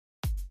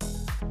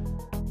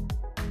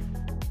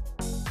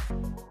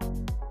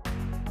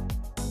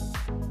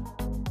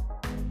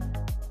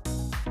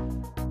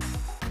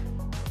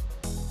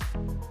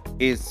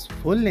His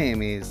full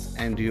name is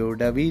Andrew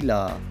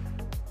Davila.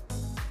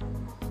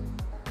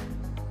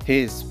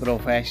 His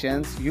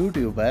professions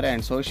YouTuber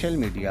and social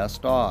media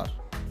star.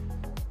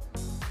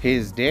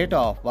 His date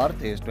of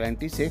birth is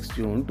 26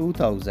 June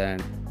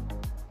 2000.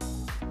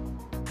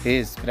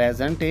 His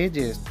present age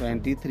is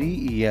 23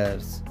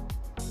 years.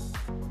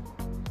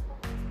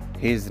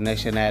 His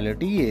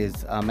nationality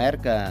is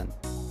American.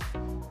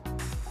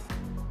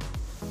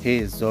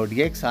 His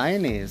zodiac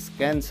sign is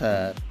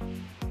Cancer.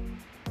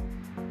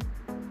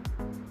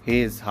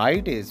 His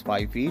height is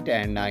 5 feet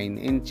and 9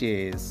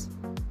 inches.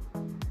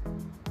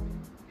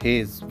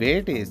 His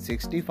weight is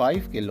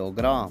 65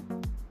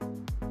 kilograms.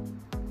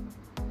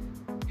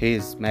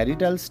 His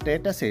marital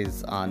status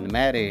is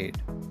unmarried.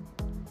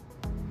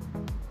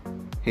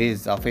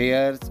 His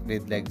affairs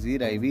with Lexi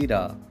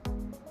Rivera.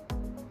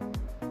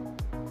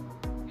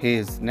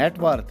 His net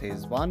worth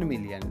is $1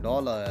 million.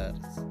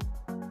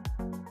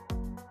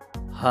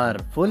 Her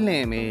full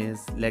name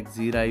is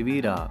Lexi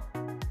Rivera.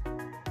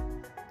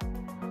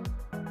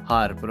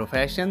 Her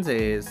professions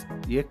is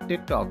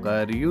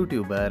TikToker,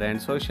 YouTuber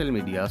and social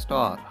media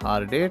star.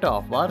 Her date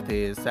of birth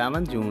is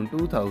 7 June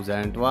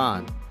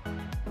 2001.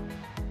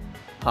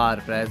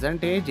 Her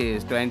present age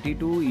is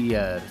 22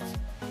 years.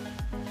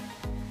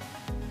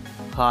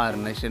 Her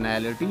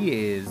nationality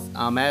is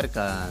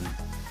American.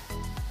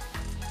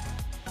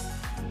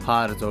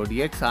 Her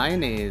zodiac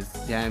sign is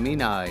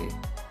Gemini.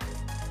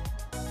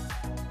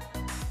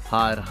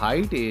 Her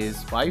height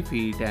is 5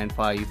 feet and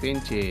 5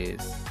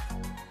 inches.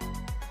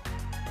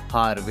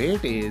 Her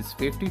weight is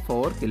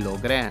 54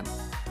 kilograms.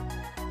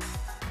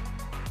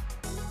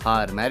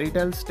 Her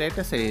marital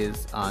status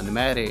is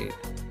unmarried.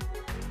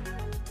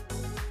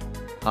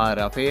 Her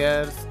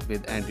affairs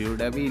with Andrew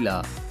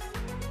Davila.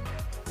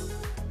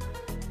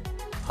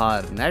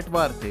 Her net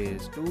worth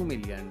is $2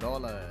 million.